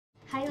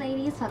Hi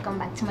ladies, welcome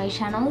back to my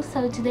channel.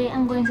 So today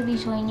I'm going to be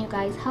showing you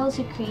guys how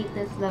to create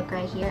this look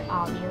right here,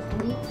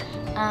 obviously.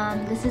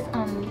 This is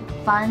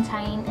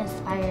Valentine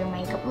inspired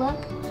makeup look.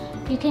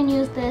 You can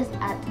use this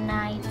at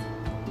night,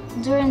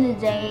 during the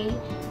day,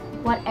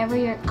 whatever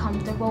you're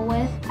comfortable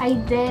with. I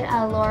did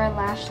a lower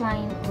lash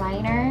line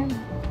liner.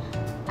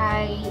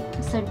 I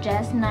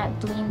suggest not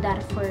doing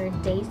that for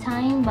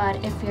daytime, but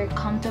if you're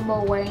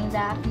comfortable wearing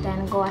that,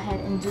 then go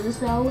ahead and do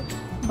so.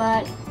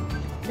 But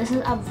this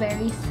is a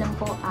very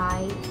simple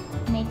eye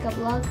makeup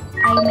look.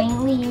 I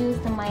mainly use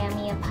the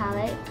Miami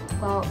palette.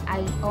 Well,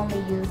 I only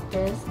use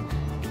this.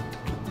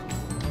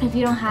 If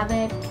you don't have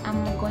it,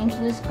 I'm going to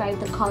describe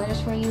the colors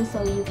for you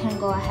so you can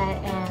go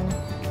ahead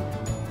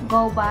and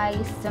go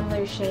buy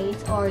similar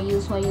shades or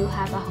use what you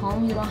have at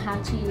home. You don't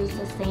have to use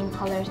the same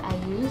colors I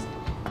used.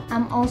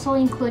 I'm also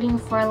including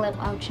 4 lip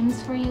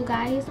options for you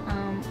guys.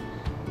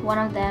 One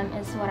of them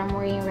is what I'm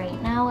wearing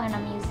right now, and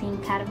I'm using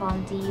Kat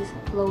Von D's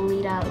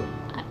Lolita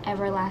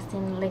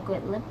Everlastin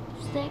liquid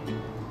lipstick.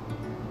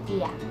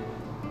 Yeah,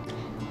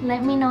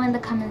 let me know in the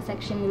comment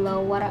section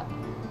below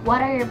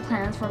what are your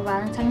plans for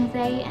Valentine's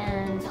Day,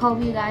 and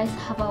hope you guys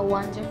have a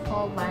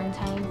wonderful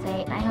Valentine's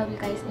Day. I hope you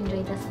guys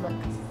enjoy this look.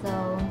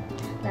 So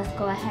let's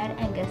go ahead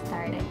and get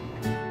started.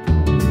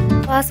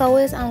 So as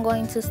always, I'm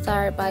going to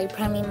start by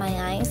priming my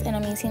eyes, and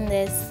I'm using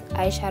this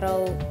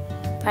eyeshadow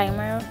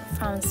primer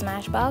from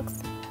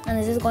Smashbox, and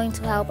this is going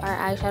to help our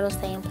eyeshadow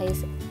stay in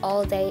place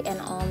all day and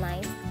all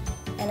night.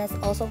 And it's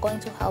also going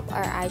to help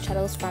our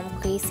eyeshadows from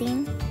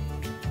creasing.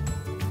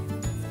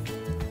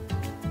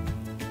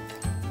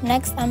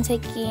 Next, I'm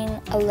taking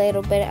a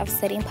little bit of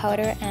setting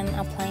powder and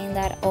applying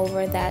that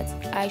over that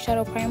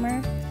eyeshadow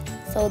primer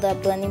so the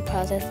blending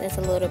process is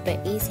a little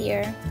bit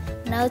easier.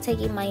 Now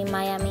taking my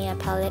Miami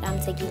palette, I'm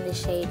taking the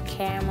shade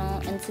Caramel,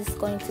 and this is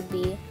going to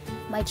be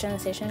my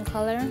transition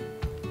color.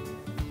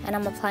 And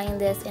I'm applying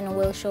this in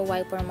windshield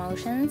wiper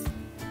motions.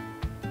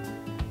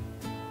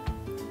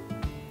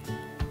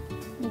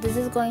 This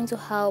is going to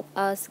help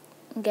us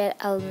get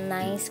a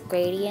nice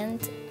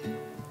gradient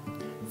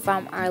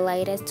from our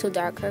lightest to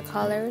darker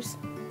colors.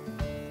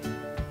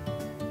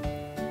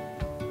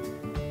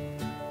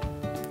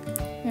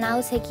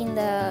 Now taking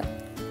the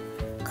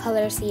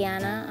color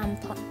Sienna,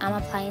 I'm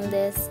applying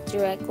this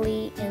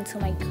directly into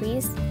my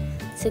crease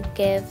to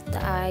give the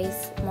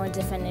eyes more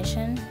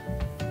definition.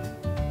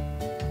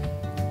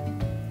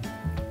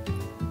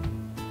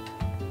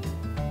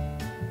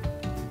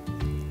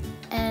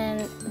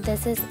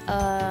 This is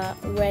a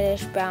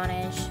reddish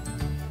brownish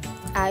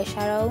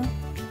eyeshadow.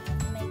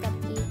 Makeup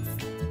Eats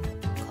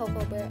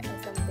Cocoa Bear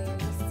is a very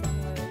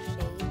similar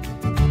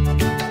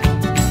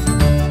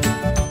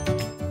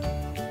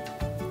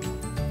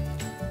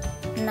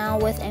shade. Now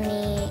with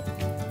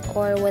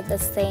the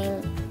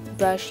same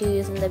brush you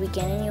use in the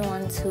beginning, you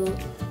want to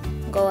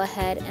go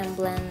ahead and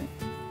blend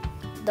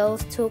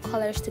those two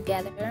colors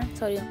together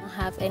so you don't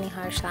have any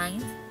harsh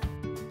lines.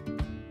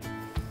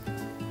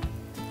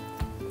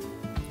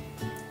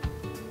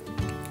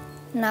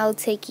 Now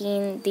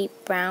taking deep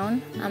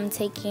brown, I'm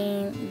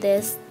taking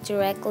this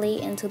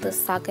directly into the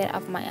socket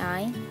of my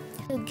eye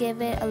to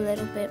give it a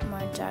little bit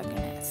more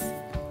darkness.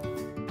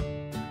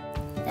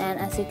 And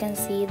as you can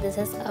see, this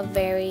is a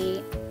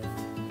very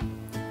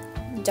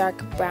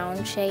dark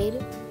brown shade.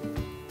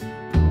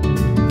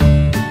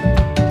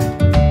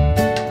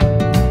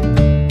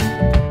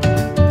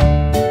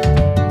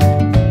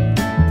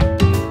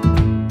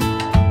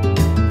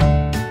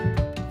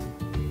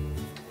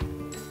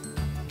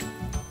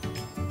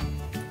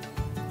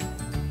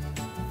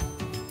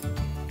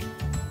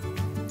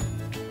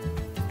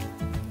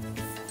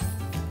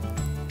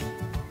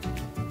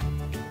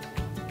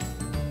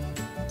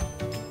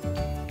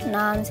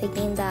 Now I'm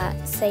taking that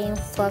same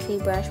fluffy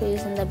brush we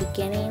used in the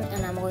beginning,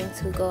 and I'm going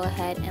to go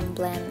ahead and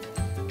blend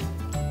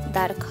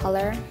that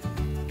color.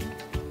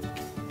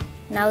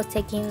 Now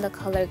taking the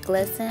color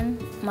Glisten,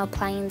 I'm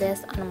applying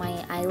this on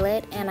my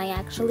eyelid, and I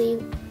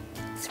actually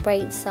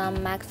sprayed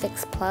some MAC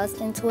Fix Plus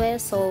into it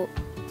so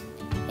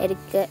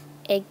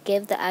it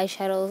gives the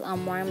eyeshadows a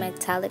more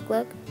metallic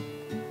look.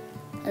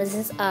 This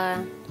is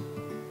a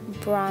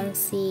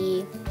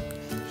bronzy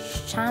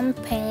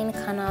champagne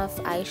kind of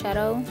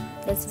eyeshadow.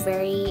 It's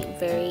very,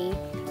 very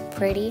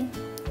pretty.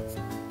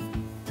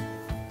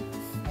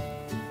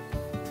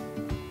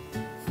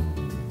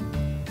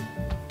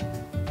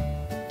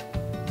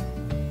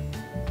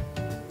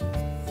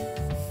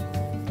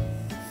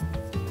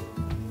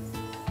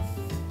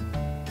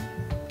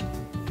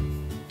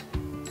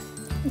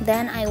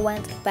 Then I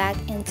went back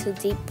into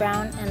deep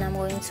brown, and I'm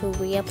going to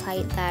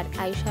reapply that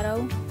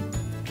eyeshadow.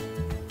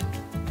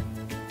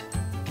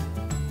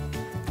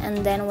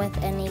 And then with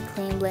any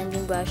clean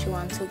blending brush, you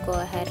want to go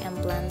ahead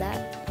and blend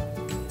that.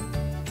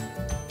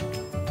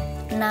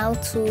 Now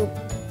to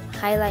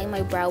highlight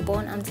my brow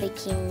bone, I'm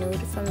taking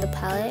Nude from the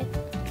palette.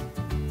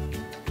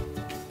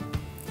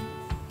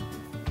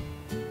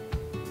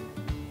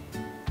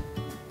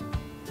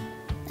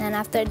 And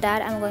after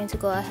that, I'm going to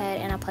go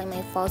ahead and apply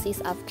my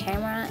falsies off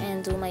camera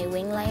and do my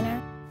wing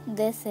liner.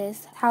 this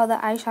is how the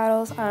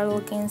eyeshadows are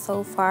looking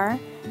so far.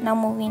 Now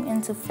moving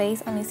into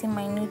face, I'm using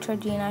my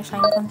Neutrogena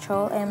Shine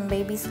Control and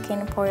Baby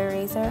Skin Pore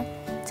Eraser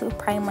to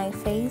prime my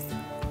face.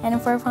 And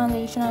for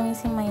foundation, I'm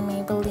using my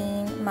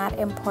Maybelline Matte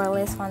and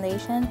Poreless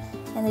foundation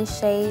in the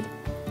shade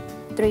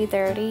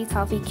 330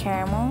 Toffee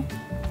Caramel.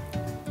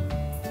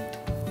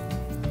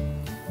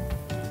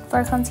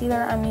 For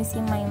concealer, I'm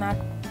using my MAC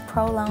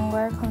Pro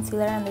Longwear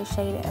Concealer in the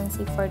shade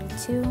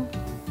NC42.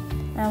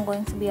 And I'm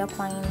going to be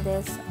applying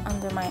this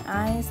under my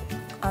eyes,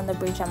 on the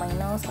bridge of my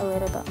nose, a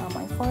little bit on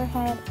my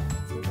forehead,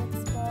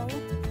 Cupid's bow,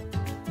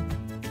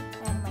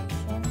 and my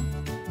chin.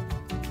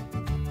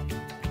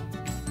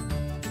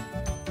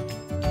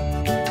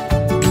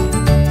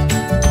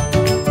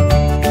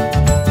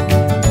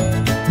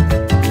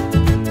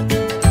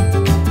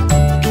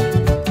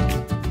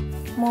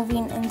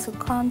 Moving into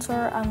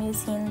contour, I'm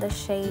using the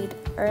shade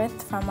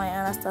Earth from my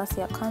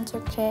Anastasia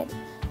contour kit,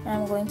 and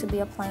I'm going to be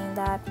applying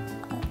that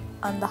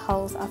on the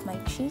holes of my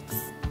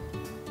cheeks.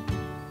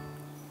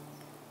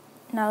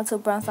 Now to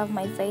bronze off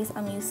my face,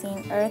 I'm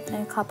using Earth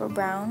and Copper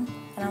Brown,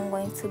 and I'm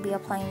going to be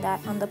applying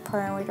that on the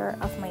perimeter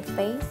of my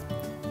face.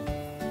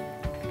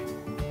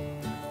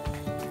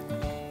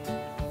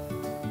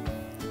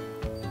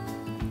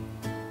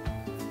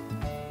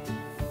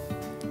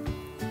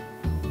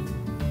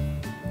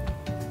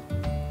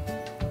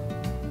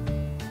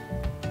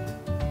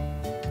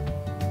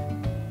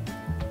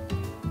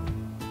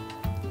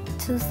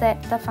 To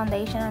set the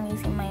foundation, I'm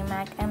using my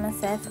MAC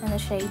MSF in the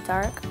shade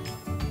Dark.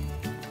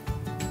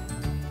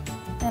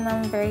 And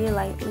I'm very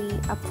lightly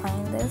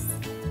applying this.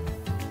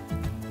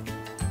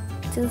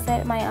 To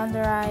set my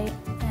under eye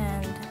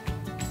and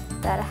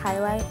that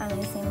highlight, I'm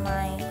using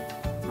my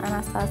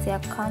Anastasia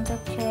contour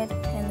kit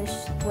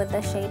with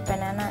the shade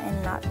Banana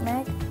and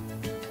Nutmeg.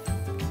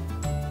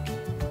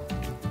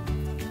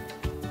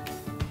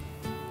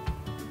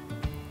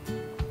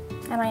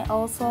 And I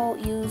also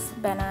use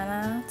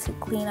Banana to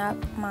clean up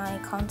my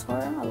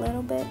contour a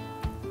little bit.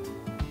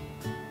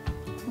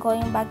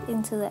 Going back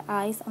into the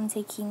eyes, I'm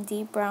taking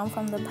Deep Brown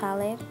from the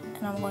palette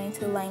and I'm going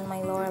to line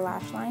my lower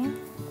lash line.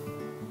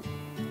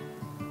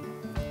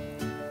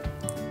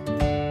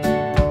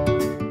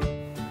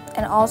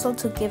 And also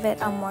to give it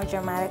a more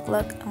dramatic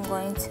look, I'm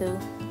going to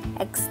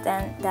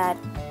extend that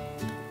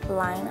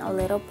line a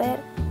little bit.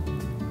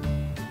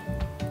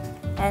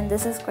 And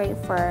this is great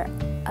for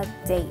a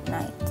date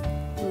night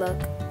look.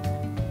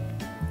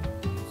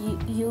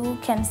 You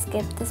can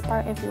skip this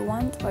part if you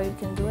want, or you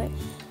can do it.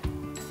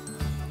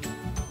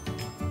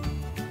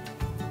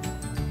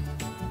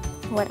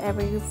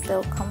 Whatever you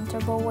feel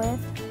comfortable with.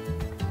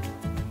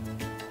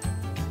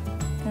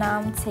 Now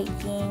I'm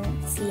taking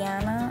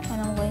Sienna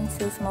and I'm going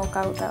to smoke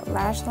out that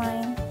lash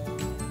line.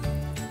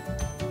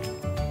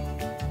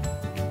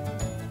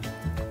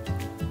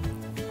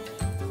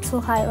 To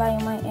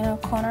highlight my inner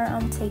corner,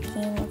 I'm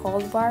taking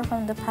Gold Bar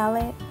from the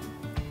palette.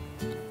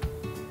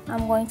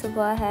 I'm going to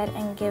go ahead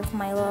and give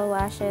my lower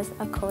lashes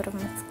a coat of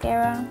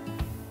mascara.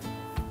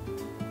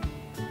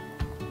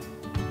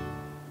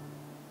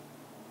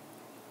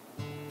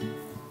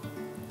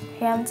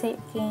 Here I'm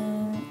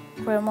taking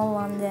Rimmel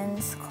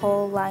London's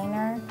Kohl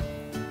Liner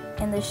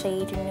in the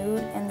shade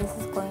Nude, and this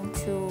is going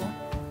to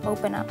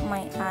open up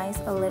my eyes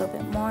a little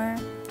bit more.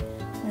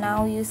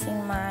 Now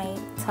using my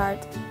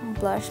Tarte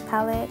blush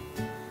palette,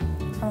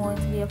 I'm going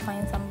to be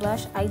applying some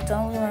blush. I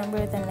don't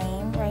remember the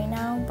name right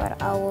now, but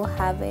I will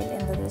have it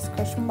in the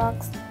description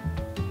box.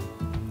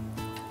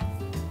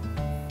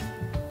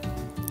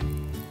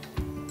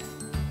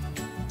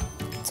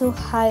 To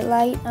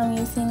highlight, I'm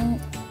using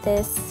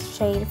this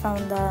shade from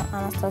the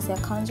Anastasia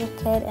contour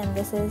kit, and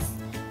this is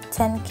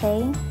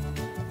 10K.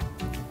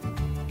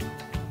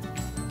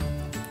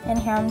 And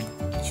here I'm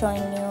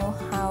showing you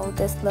how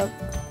this look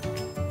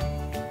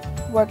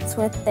works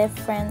with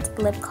different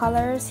lip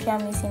colors. Here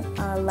I'm using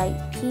a light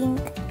pink.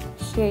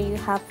 Here you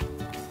have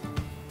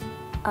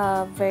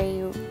a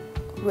very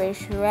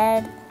rich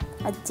red,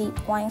 a deep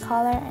wine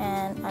color,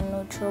 and a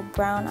neutral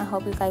brown. I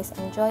hope you guys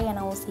enjoy, and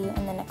I will see you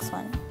in the next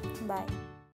one. Bye.